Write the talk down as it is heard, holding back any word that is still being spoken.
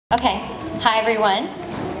Okay, hi everyone.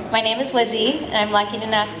 My name is Lizzie, and I'm lucky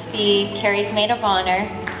enough to be Carrie's maid of honor.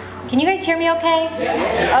 Can you guys hear me okay?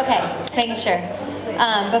 Yes. Okay, just making sure.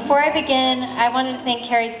 Before I begin, I wanted to thank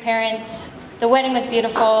Carrie's parents. The wedding was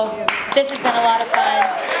beautiful. This has been a lot of fun,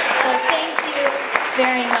 so thank you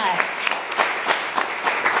very much.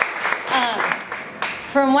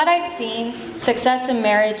 From what I've seen, success in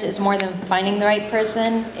marriage is more than finding the right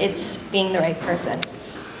person, it's being the right person.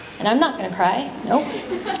 And I'm not gonna cry, nope.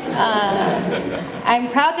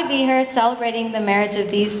 I'm proud to be here celebrating the marriage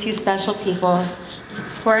of these two special people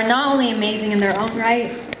who are not only amazing in their own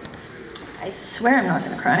right, I swear I'm not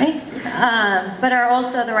gonna cry, but are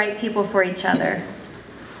also the right people for each other.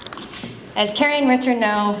 As Carrie and Richard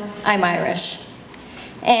know, I'm Irish.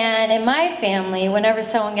 And in my family, whenever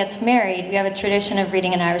someone gets married, we have a tradition of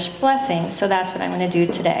reading an Irish blessing, so that's what I'm gonna do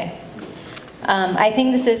today. I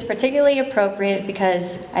think this is particularly appropriate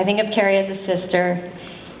because I think of Carrie as a sister,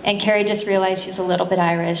 and Carrie just realized she's a little bit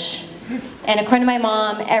Irish. And according to my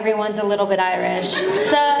mom, everyone's a little bit Irish.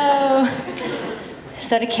 So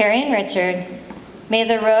to Carrie and Richard, may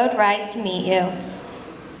the road rise to meet you.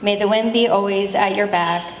 May the wind be always at your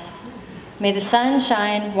back. May the sun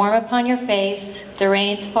shine warm upon your face, the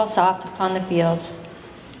rains fall soft upon the fields.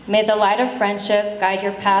 May the light of friendship guide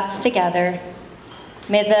your paths together.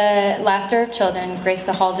 May the laughter of children grace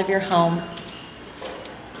the halls of your home.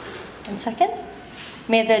 And second,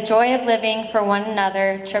 may the joy of living for one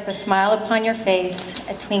another trip a smile upon your face,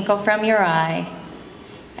 a twinkle from your eye.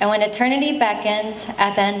 And when eternity beckons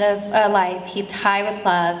at the end of a life heaped high with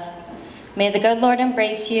love, may the good Lord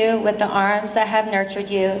embrace you with the arms that have nurtured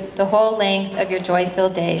you the whole length of your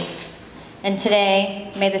joy-filled days. And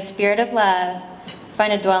today, may the spirit of love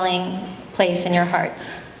find a dwelling place in your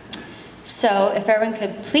hearts. So if everyone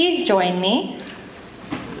could please join me,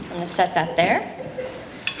 I'm going to set that there.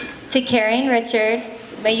 To Carrie and Richard,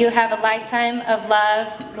 may you have a lifetime of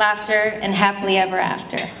love, laughter, and happily ever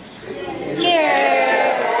after. Cheers!